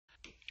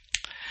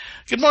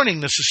Good morning,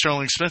 this is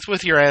Sterling Smith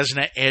with your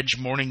Asna Edge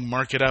morning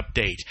market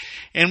update.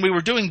 And we were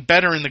doing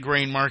better in the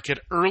grain market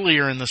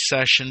earlier in the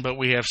session, but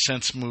we have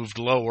since moved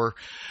lower.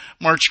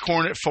 March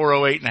corn at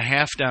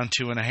 408.5, down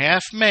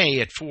 2.5. May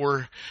at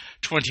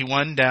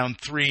 421, down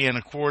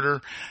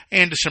 3.25.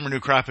 And December new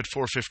crop at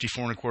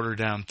 454.25,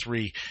 down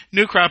 3.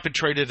 New crop had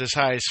traded as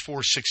high as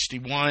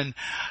 461,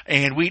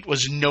 and wheat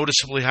was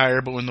noticeably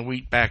higher, but when the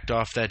wheat backed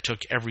off, that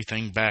took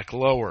everything back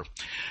lower.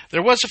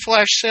 There was a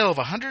flash sale of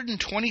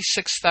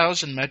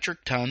 126,000 metric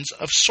tons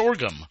of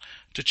sorghum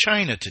to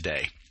China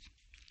today.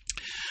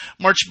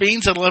 March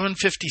beans at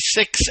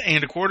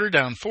 11.56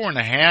 down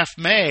 4.5.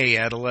 May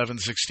at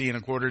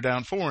 11.60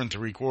 down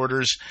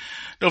 4.75.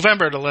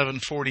 November at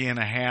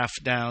 11.40.5,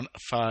 down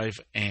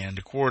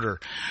 5.25.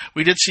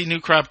 We did see new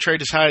crop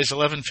trade as high as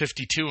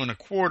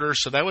 11.52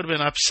 so that would have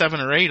been up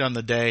 7 or 8 on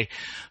the day.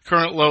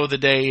 Current low of the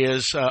day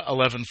is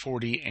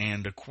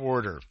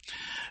 11.40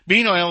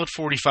 Bean oil at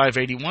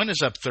 45.81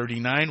 is up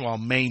 39, while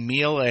May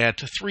meal at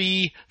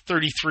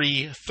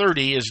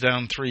 333.30 is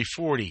down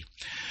 3.40.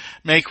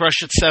 May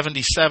crush at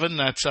 77,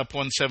 that's up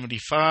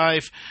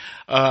 175.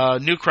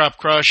 New crop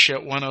crush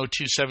at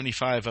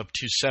 102.75, up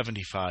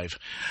 275.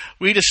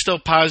 Wheat is still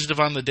positive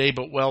on the day,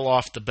 but well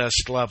off the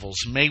best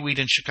levels. May wheat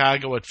in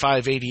Chicago at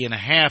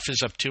 580.5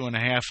 is up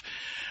 2.5.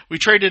 We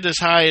traded as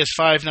high as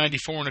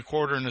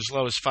 594.25 and as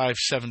low as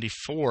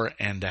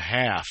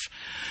 574.5.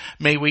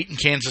 May wheat in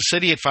Kansas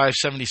City at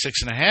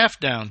 576.5,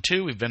 down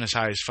 2. We've been as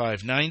high as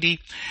 590.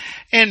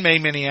 And May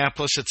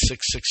Minneapolis at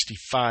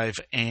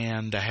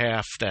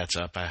 665.5. That's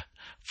up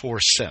 4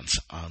 cents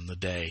on the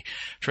day.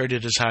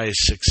 Traded as high as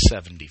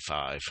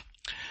 675.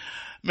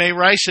 May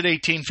rice at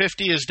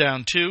 18.50 is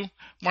down 2.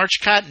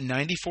 March cotton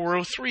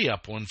 94.03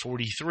 up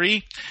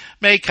 143.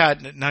 May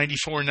cotton at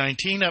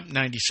 94.19 up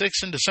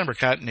 96, and December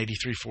cotton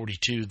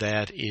 83.42,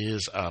 that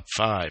is up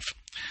 5.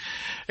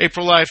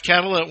 April live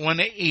cattle at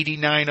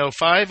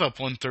 189.05 up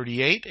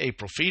 138.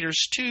 April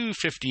feeders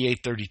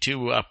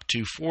 258.32 up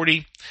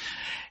 240,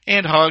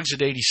 and hogs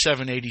at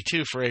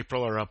 87.82 for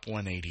April are up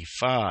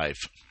 185.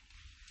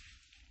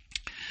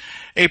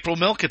 April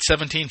milk at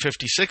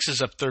 17.56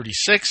 is up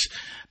 36.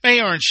 May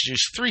orange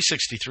juice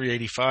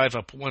 363.85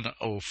 up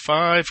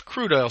 105.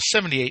 Crude oil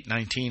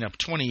 78.19 up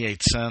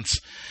 28 cents.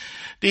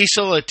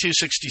 Diesel at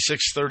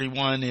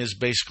 266.31 is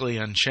basically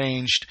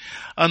unchanged.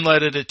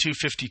 Unleaded at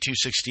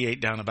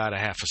 252.68, down about a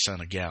half a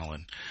cent a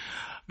gallon.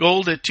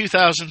 Gold at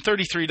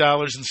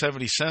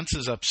 $2,033.70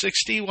 is up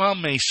 60, while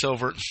May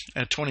silver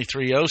at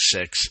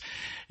 $23.06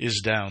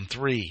 is down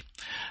 3.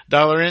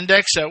 Dollar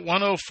index at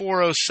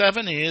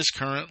 104.07 is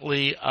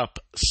currently up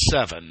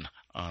 7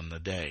 on the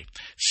day.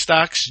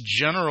 Stocks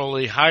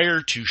generally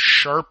higher to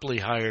sharply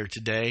higher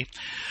today.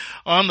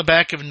 On the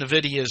back of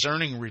NVIDIA's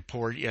earning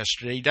report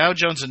yesterday, Dow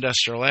Jones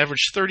Industrial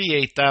averaged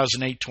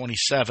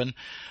 38,827.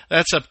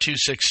 That's up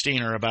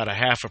 216, or about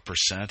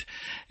 0.5%.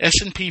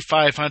 S&P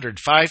 500,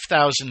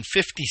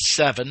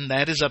 5,057.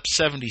 That is up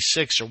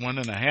 76, or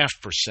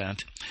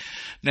 1.5%.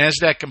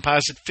 NASDAQ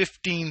Composite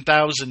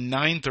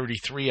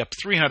 15,933, up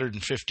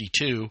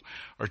 352,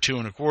 or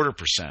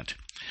 2.25%.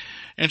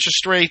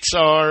 Interest rates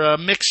are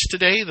mixed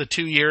today. The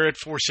 2-year at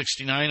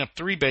 4.69, up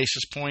 3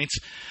 basis points.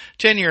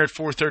 10-year at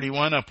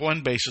 4.31, up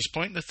 1 basis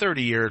point. And the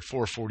 30-year at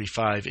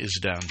 4.45 is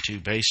down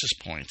 2 basis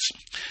points.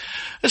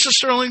 This is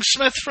Sterling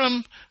Smith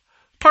from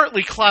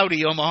partly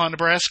cloudy Omaha,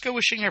 Nebraska,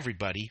 wishing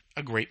everybody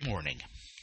a great morning.